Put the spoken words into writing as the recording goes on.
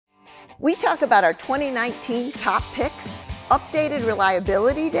We talk about our 2019 top picks, updated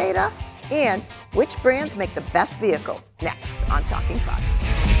reliability data, and which brands make the best vehicles next on Talking Cars.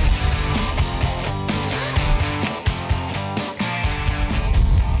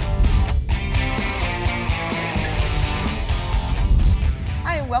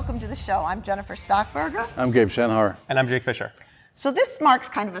 Hi, and welcome to the show. I'm Jennifer Stockberger. I'm Gabe Shenhar. And I'm Jake Fisher. So this marks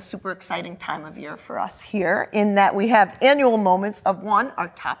kind of a super exciting time of year for us here in that we have annual moments of one, our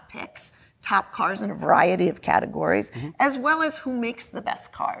top picks, top cars in a variety of categories, as well as who makes the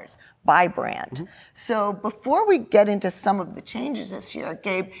best cars by brand. So before we get into some of the changes this year,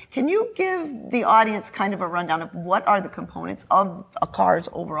 Gabe, can you give the audience kind of a rundown of what are the components of a car's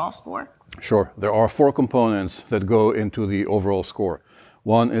overall score? Sure. There are 4 components that go into the overall score.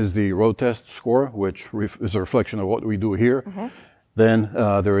 One is the road test score, which is a reflection of what we do here. Then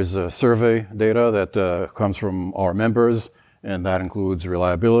there is survey data that comes from our members, and that includes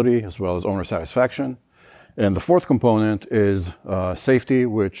reliability as well as owner satisfaction. And the 4th component is safety,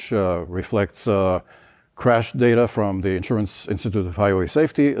 which reflects crash data from the Insurance Institute of Highway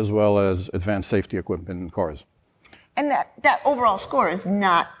Safety, as well as advanced safety equipment in cars. And that overall score is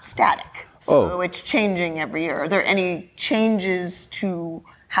not static. So it's changing every year. Are there any changes to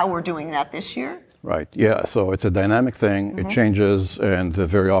how we're doing that this year? Right, yeah, so it's a dynamic thing. It changes, and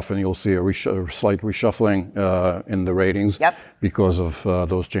very often you'll see a slight reshuffling in the ratings because of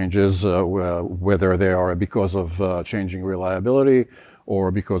those changes, whether they are because of changing reliability or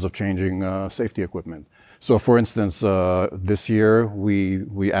because of changing safety equipment. So for instance, this year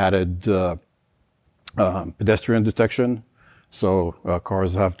we added pedestrian detection. So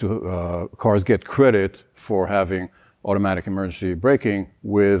cars get credit for having automatic emergency braking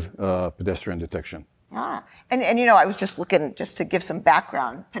with pedestrian detection. And you know, I was just looking just to give some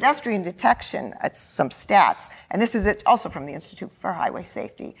background. Pedestrian detection, it's some stats, and this is also from the Institute for Highway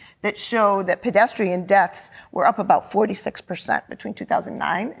Safety, that show that pedestrian deaths were up about 46% between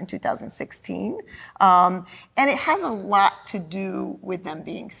 2009 and 2016. And it has a lot to do with them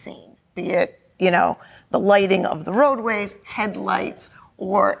being seen, be it, you know, the lighting of the roadways, headlights,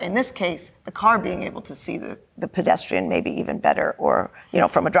 or in this case, the car being able to see the pedestrian maybe even better, or, you know,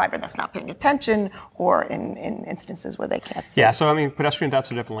 from a driver that's not paying attention, or in instances where they can't see. Yeah, so I mean, pedestrian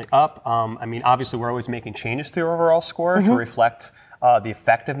deaths are definitely up. I mean, obviously we're always making changes to our overall score to reflect the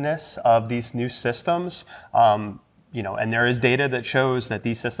effectiveness of these new systems. You know, and there is data that shows that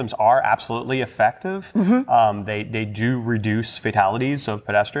these systems are absolutely effective. They do reduce fatalities of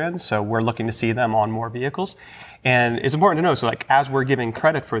pedestrians, so we're looking to see them on more vehicles. And it's important to know, so like as we're giving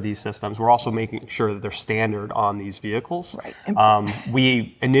credit for these systems, we're also making sure that they're standard on these vehicles.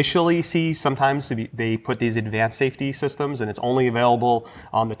 We initially see sometimes they put these advanced safety systems and it's only available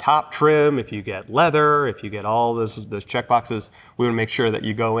on the top trim. If you get leather, if you get all those check boxes, we want to make sure that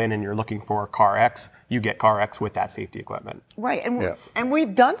you go in and you're looking for car X, you get car X with that safety equipment. Right, and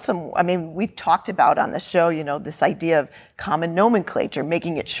we've done some, I mean, we've talked about on the show, you know, this idea of common nomenclature,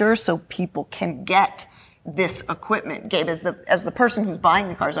 making it sure so people can get this equipment. Gabe, as the person who's buying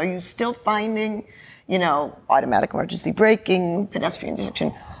the cars, are you still finding, you know, automatic emergency braking, pedestrian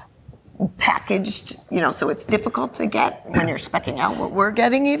detection packaged, you know, so it's difficult to get when you're speccing out what we're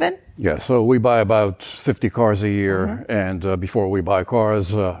getting even? Yeah, so we buy about 50 cars a year, and before we buy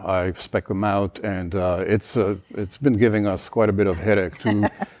cars, I spec them out, and it's been giving us quite a bit of headache to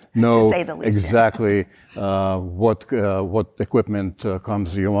know exactly what equipment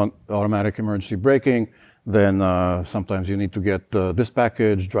comes. You want automatic emergency braking, then sometimes you need to get this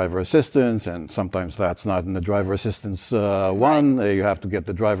package, driver assistance, and sometimes that's not in the driver assistance one. You have to get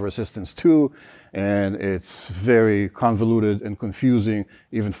the driver assistance 2, and it's very convoluted and confusing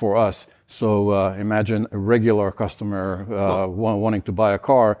even for us. So imagine a regular customer wanting to buy a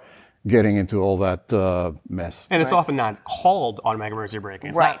car, getting into all that mess. And it's often not called automatic emergency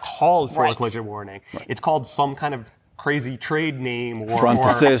braking. It's not called for a collision warning. It's called some kind of crazy trade name or front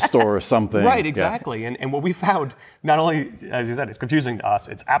assist or something. Right, exactly. And what we found, not only, as you said, it's confusing to us,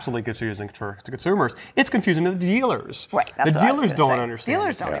 it's absolutely confusing to consumers, it's confusing to the dealers. Right, that's the dealers don't understand.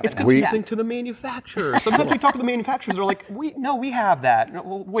 Dealers don't. It's confusing to the manufacturers. Sometimes we talk to the manufacturers, they're like, we have that. No,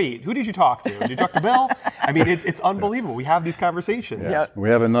 well, wait, who did you talk to? Did you talk to Bill? I mean, it's unbelievable. We have these conversations. We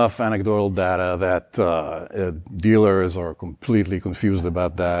have enough anecdotal data that dealers are completely confused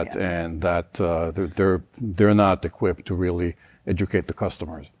about that, and that they're not equipped to really educate the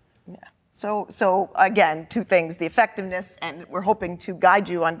customers. So again, 2 things, the effectiveness, and we're hoping to guide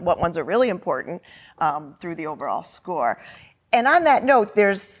you on what ones are really important through the overall score. And on that note,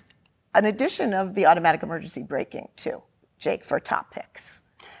 there's an addition of the automatic emergency braking too, Jake, for top picks.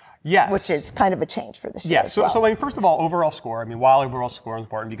 Yes. Which is kind of a change for this year. Yeah, as so, well. so I mean, first of all, overall score. I mean, while overall score is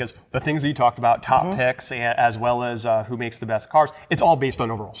important because the things that you talked about, top picks, as well as who makes the best cars, it's all based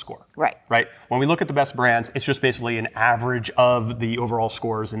on overall score. Right. Right? When we look at the best brands, it's just basically an average of the overall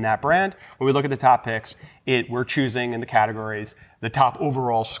scores in that brand. When we look at the top picks, we're choosing in the categories the top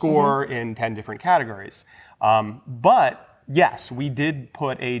overall score in 10 different categories. But yes, we did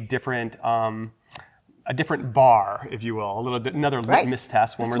put a different bar, if you will, another litmus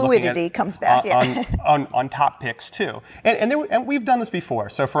test when we're looking at fluidity comes back on top picks too. And we've done this before.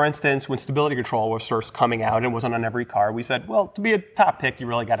 So for instance, when stability control was first coming out and it wasn't on every car, we said, well, to be a top pick, you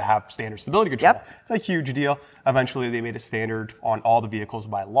really got to have standard stability control. Yep. It's a huge deal. Eventually, they made a standard on all the vehicles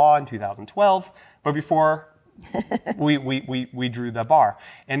by law in 2012. But before, we drew the bar.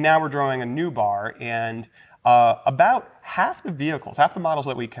 And now we're drawing a new bar. And about half the vehicles, half the models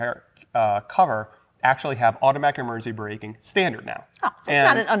that we cover, actually have automatic emergency braking standard now. Oh, so it's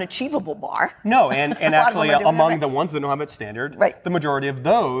not an unachievable bar. No, and actually among the ones that don't have it standard, right. the majority of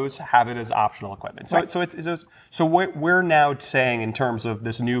those have it as optional equipment. So, right. so what we're now saying in terms of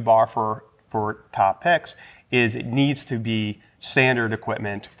this new bar for top picks is it needs to be standard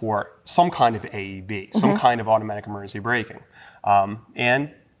equipment for some kind of AEB, some kind of automatic emergency braking.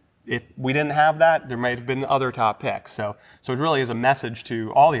 And if we didn't have that, there might have been other top picks. So it really is a message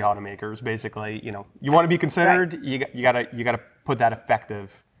to all the automakers. Basically, you want to be considered. Right. You gotta put that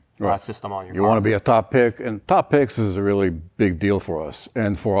effective system on your car. You want to be a top pick, and top picks is a really big deal for us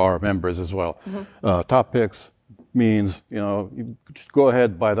and for our members as well. Top picks means you just go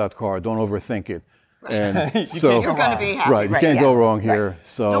ahead, buy that car. Don't overthink it. And you're going to be happy. Right, you can't go wrong here. Right.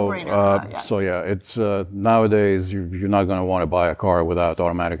 So, no-brainer, so yeah, it's nowadays you're not going to want to buy a car without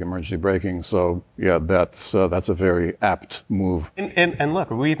automatic emergency braking. So yeah, that's a very apt move. And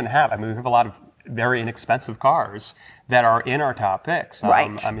look, we have a lot of very inexpensive cars that are in our top picks.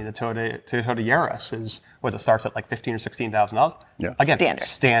 Right. I mean, the Toyota Yaris starts at like $15,000 or $16,000. Yeah. Again,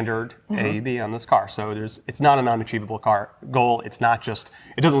 standard AEB on this car. So it's not an unachievable goal. It's not just,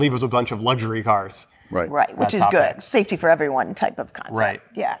 it doesn't leave us a bunch of luxury cars. Right. Right, which is good. Picks. Safety for everyone type of concept. Right.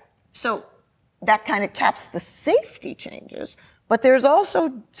 Yeah. So that kind of caps the safety changes, but there's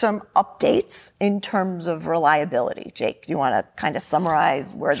also some updates in terms of reliability. Jake, do you want to kind of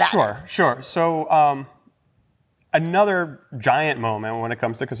summarize where that is? Sure. So another giant moment when it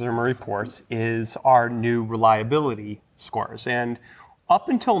comes to Consumer Reports is our new reliability scores. And up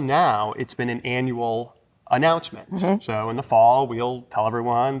until now, it's been an annual announcement. So in the fall, we'll tell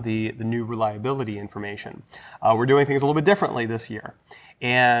everyone the new reliability information. We're doing things a little bit differently this year.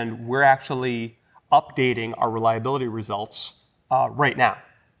 And we're actually updating our reliability results right now.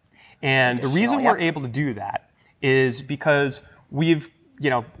 And the reason we're able to do that is because we've,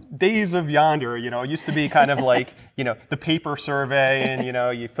 days of yonder, it used to be kind of like, the paper survey and,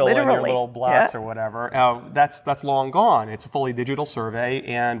 you fill in your little blots or whatever. Now, that's long gone. It's a fully digital survey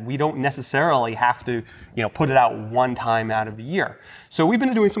and we don't necessarily have to, put it out one time out of the year. So we've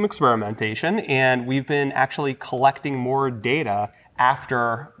been doing some experimentation and we've been actually collecting more data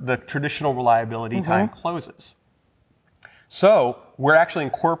after the traditional reliability time closes. So we're actually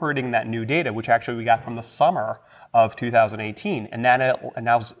incorporating that new data, which actually we got from the summer of 2018, and that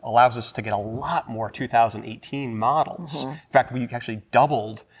allows us to get a lot more 2018 models. In fact, we actually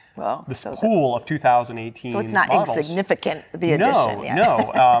doubled this pool of 2018 models. So it's not insignificant, the addition.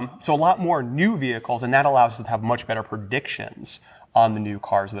 No. So a lot more new vehicles, and that allows us to have much better predictions on the new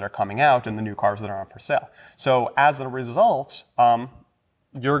cars that are coming out and the new cars that are on for sale. So as a result,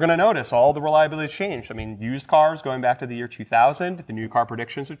 you're going to notice all the reliability has changed. I mean, used cars going back to the year 2000, the new car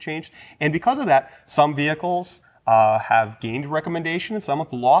predictions have changed. And because of that, some vehicles have gained recommendation and some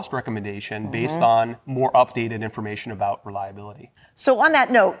have lost recommendation based on more updated information about reliability. So on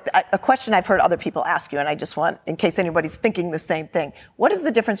that note, a question I've heard other people ask you, and I just want, in case anybody's thinking the same thing, what is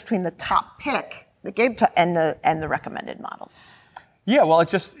the difference between the top pick, the Gabe, and the recommended models? Yeah, well,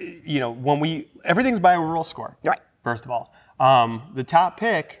 it's just, everything's by overall score. Right. First of all. The top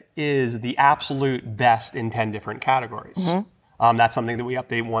pick is the absolute best in 10 different categories. That's something that we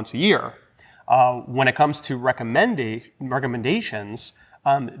update once a year. When it comes to recommendations,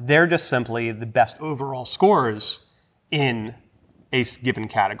 they're just simply the best overall scores in a given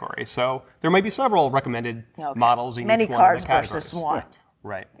category. So there might be several recommended models in many each one cars of the categories. versus one.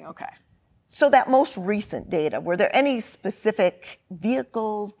 Right. Okay. So that most recent data, were there any specific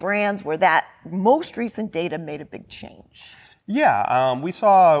vehicles, brands, where that most recent data made a big change? Yeah, we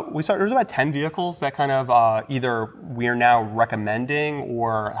saw there's about 10 vehicles that kind of either we're now recommending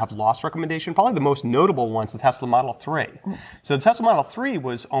or have lost recommendation. Probably the most notable one's the Tesla Model 3. So the Tesla Model 3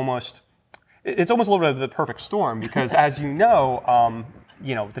 was almost a little bit of the perfect storm because as you know,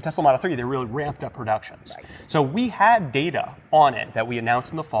 the Tesla Model 3, they really ramped up production. Right. So we had data on it that we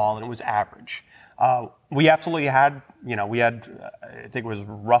announced in the fall, and it was average. We absolutely had, I think it was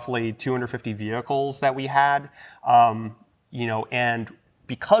roughly 250 vehicles that we had, and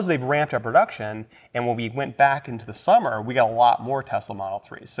because they've ramped up production, and when we went back into the summer, we got a lot more Tesla Model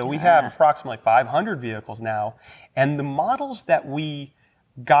 3s. So we have approximately 500 vehicles now, and the models that we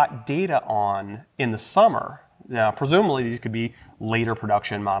got data on in the summer, now presumably these could be later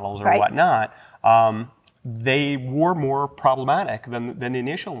production models or whatnot, they were more problematic than the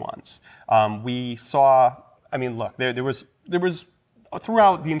initial ones. We saw, look, there was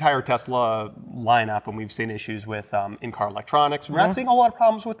throughout the entire Tesla lineup, and we've seen issues with in-car electronics. We're not seeing a lot of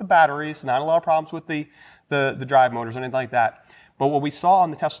problems with the batteries, not a lot of problems with the drive motors or anything like that. But what we saw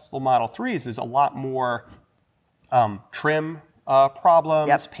on the Tesla Model 3s is a lot more trim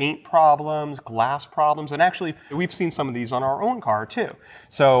problems, paint problems, glass problems, and actually we've seen some of these on our own car too.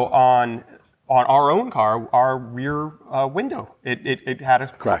 So on our own car, our rear window, it had a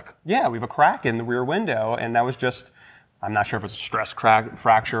crack. Yeah, we have a crack in the rear window, and that was just, I'm not sure if it's a stress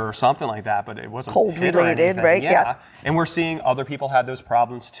fracture or something like that, but it wasn't cold related, right? Yeah. And we're seeing other people had those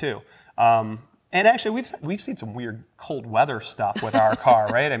problems too. And actually, we've seen some weird cold weather stuff with our car,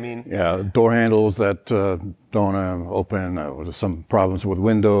 right? Yeah, door handles that don't open. There's some problems with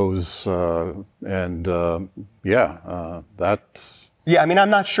windows, Yeah, I'm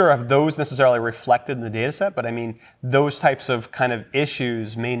not sure if those necessarily reflected in the data set, but those types of kind of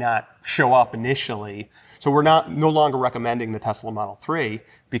issues may not show up initially. So we're no longer recommending the Tesla Model 3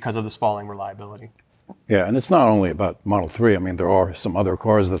 because of this falling reliability. Yeah, and it's not only about Model 3. There are some other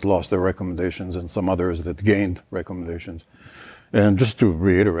cars that lost their recommendations and some others that gained recommendations. And just to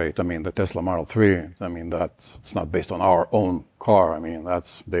reiterate, the Tesla Model 3, it's not based on our own car.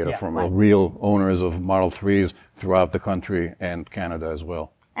 That's data from real owners of Model 3s throughout the country and Canada as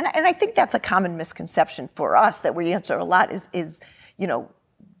well. And I think that's a common misconception for us that we answer a lot is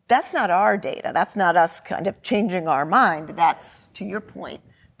that's not our data. That's not us kind of changing our mind. That's, to your point,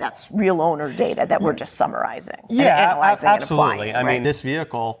 that's real owner data that we're just summarizing and analyzing absolutely. and applying. This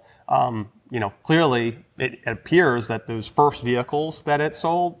vehicle, clearly it appears that those first vehicles that it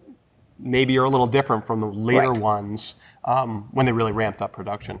sold maybe are a little different from the later ones when they really ramped up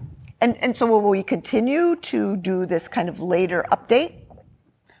production. And so will we continue to do this kind of later update?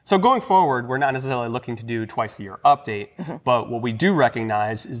 So going forward, we're not necessarily looking to do twice-a-year update, but what we do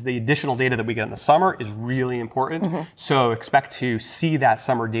recognize is the additional data that we get in the summer is really important. So expect to see that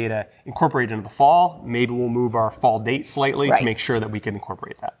summer data incorporated into the fall. Maybe we'll move our fall date slightly to make sure that we can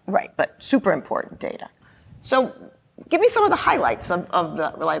incorporate that. Right, but super important data. So give me some of the highlights of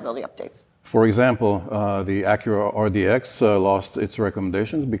the reliability updates. For example, the Acura RDX lost its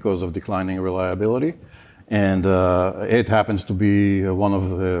recommendations because of declining reliability. And it happens to be one of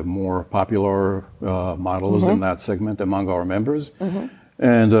the more popular models in that segment among our members.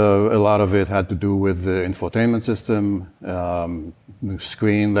 And a lot of it had to do with the infotainment system,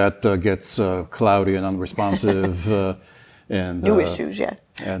 screen that gets cloudy and unresponsive. And new issues,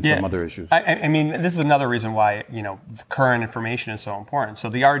 and some other issues. This is another reason why the current information is so important. So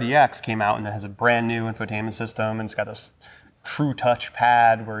the RDX came out and it has a brand new infotainment system, and it's got this true touch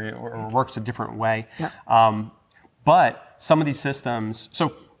pad where it works a different way. But some of these systems,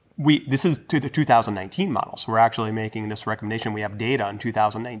 this is to the 2019 models. We're actually making this recommendation. We have data on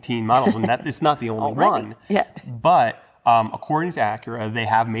 2019 models, and that is not the only one. But according to Acura, they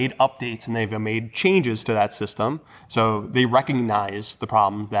have made updates and they've made changes to that system. So they recognize the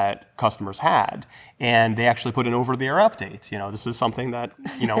problem that customers had, and they actually put an over-the-air update. This is something that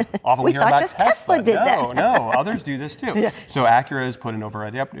often we hear about just Tesla did that. No, others do this too. So Acura has put an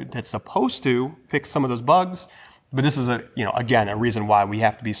over-the-air update that's supposed to fix some of those bugs. But this is again a reason why we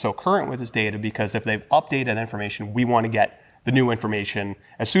have to be so current with this data, because if they've updated information, we want to get the new information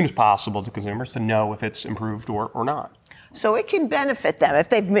as soon as possible to consumers to know if it's improved or not. So it can benefit them if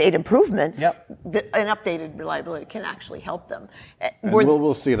they've made improvements. An updated reliability can actually help them. And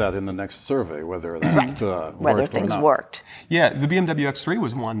we'll see that in the next survey whether that whether things worked. Yeah, the BMW X3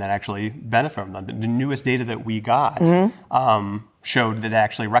 was one that actually benefited from the newest data that we got showed that it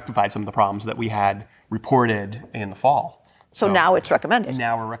actually rectified some of the problems that we had reported in the fall. So now it's recommended.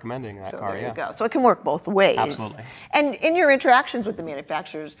 Now we're recommending that car. There you go. So it can work both ways. Absolutely. And in your interactions with the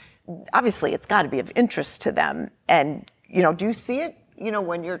manufacturers, obviously it's got to be of interest to them. And do you see it?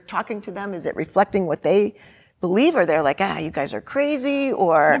 When you're talking to them, is it reflecting what they believe, or they're like, you guys are crazy?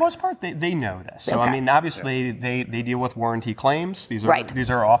 Or for the most part, they know this. So obviously they deal with warranty claims. These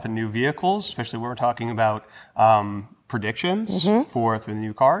are often new vehicles, especially when we're talking about predictions for the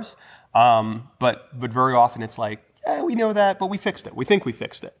new cars. But very often it's like, we know that, but we fixed it. We think we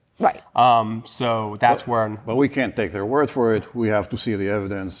fixed it. Right. So that's where. But we can't take their word for it. We have to see the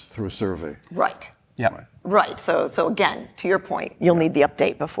evidence through survey. Right. Yeah. Right. So again, to your point, you'll need the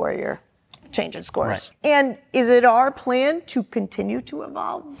update before you're changing scores. Right. And is it our plan to continue to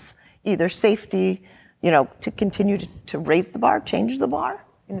evolve either safety, to continue to raise the bar, change the bar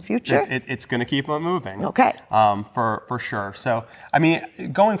in the future? It's going to keep on moving. Okay. For sure. So, I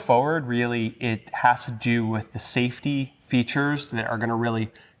mean, going forward, really, it has to do with the safety features that are going to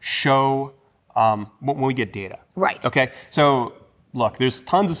really show when we get data. Right. Okay. So, look, there's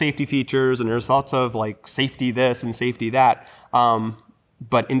tons of safety features, and there's lots of like safety this and safety that.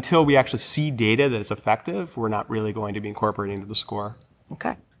 But until we actually see data that is effective, we're not really going to be incorporating into the score.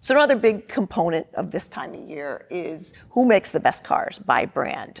 Okay. So another big component of this time of year is who makes the best cars by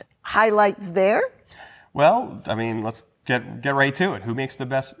brand. Highlights there? Well, I mean, let's get right to it. Who makes the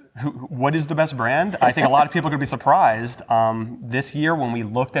best? What is the best brand? I think a lot of people are going to be surprised this year when we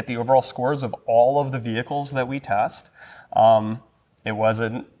looked at the overall scores of all of the vehicles that we test. It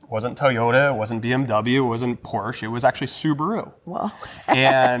wasn't Toyota, it wasn't BMW, it wasn't Porsche. It was actually Subaru. Well,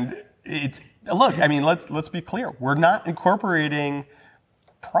 and look. I mean, let's be clear. We're not incorporating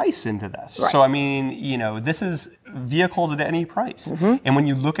price into this. Right. So I mean, this is vehicles at any price. Mm-hmm. And when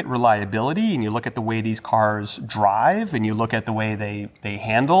you look at reliability and you look at the way these cars drive and you look at the way they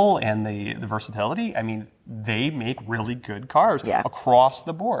handle and the versatility, I mean, they make really good cars across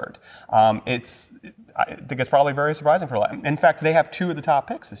the board. I think it's probably very surprising for a lot. In fact, they have two of the top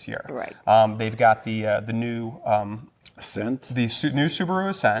picks this year. Right. They've got the new Ascent. the new Subaru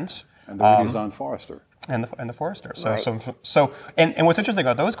Ascent. And the redesigned Forester. And the Forester. Right. And what's interesting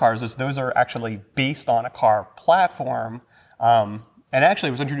about those cars is those are actually based on a car platform. And actually,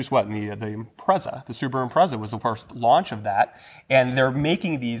 it was introduced in the Impreza. The Subaru Impreza was the first launch of that. And they're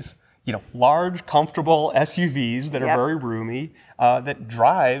making these large, comfortable SUVs that are very roomy that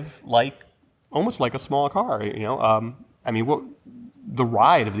drive almost like a small car. I mean, the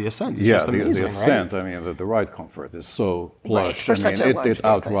ride of the Ascent is just amazing, the Ascent, right? I mean, the ride comfort is so plush. For such a large it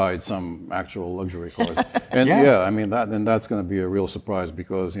outrides some actual luxury cars. And I mean, that's going to be a real surprise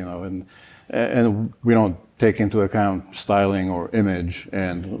because, and we don't take into account styling or image.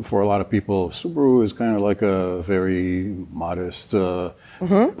 And for a lot of people, Subaru is kind of like a very modest,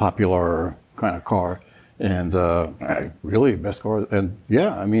 popular kind of car. And really, best car. And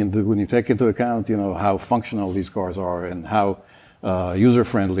I mean, when you take into account, how functional these cars are and how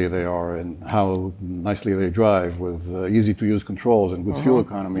user-friendly they are and how nicely they drive with easy-to-use controls and good fuel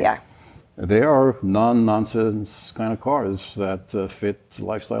economy. Yeah. They are non-nonsense kind of cars that fit the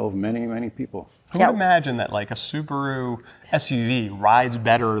lifestyle of many, many people. Who would imagine that a Subaru SUV rides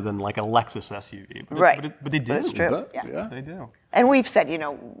better than a Lexus SUV? But they do. That's true. Yeah. They do. And we've said,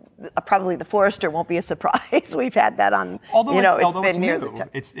 probably the Forester won't be a surprise. We've had that on, it's been near new. the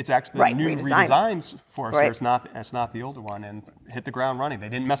It's actually the new redesigned Forester. Right. It's not the older one, and hit the ground running. They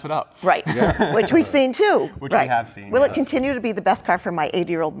didn't mess it up. Right, which we've seen too. Which we have seen. Will it continue to be the best car for my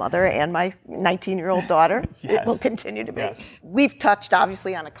 80-year-old mother and my 19-year-old daughter? Yes. It will continue to be. Yes. We've touched,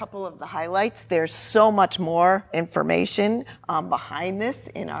 obviously, on a couple of the highlights. There's so much more information behind this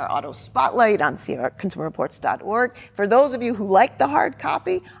in our Auto Spotlight on consumerreports.org. For those of you who like the hard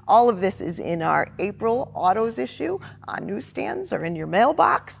copy, all of this is in our April Autos issue on newsstands or in your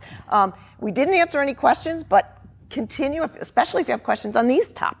mailbox. We didn't answer any questions, but continue, especially if you have questions on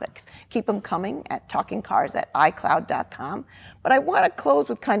these topics. Keep them coming at talkingcars@icloud.com. But I want to close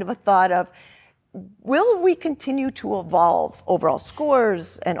with kind of a thought of, will we continue to evolve overall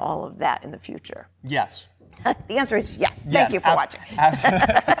scores and all of that in the future? Yes. The answer is yes. Thank you for watching.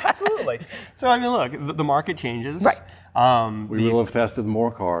 Absolutely. So, I mean, look, the market changes. Right. We will have tested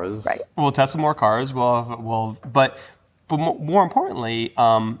more cars. Right. We'll test more cars. But more importantly,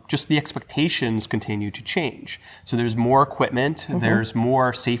 just the expectations continue to change. So there's more equipment, there's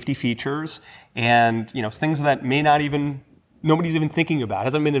more safety features, and things that nobody's even thinking about,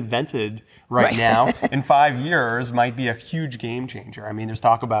 hasn't been invented right now. In 5 years, might be a huge game changer. I mean, there's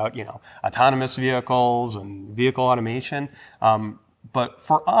talk about autonomous vehicles and vehicle automation, but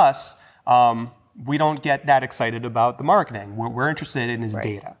for us, we don't get that excited about the marketing. What we're interested in is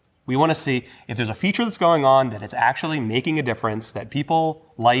data. We want to see if there's a feature that's going on that is actually making a difference, that people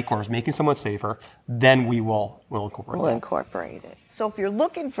like or is making someone safer, then we'll incorporate it. So if you're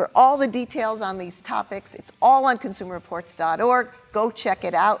looking for all the details on these topics, it's all on consumerreports.org. Go check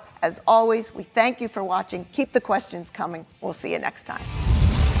it out. As always, we thank you for watching. Keep the questions coming. We'll see you next time.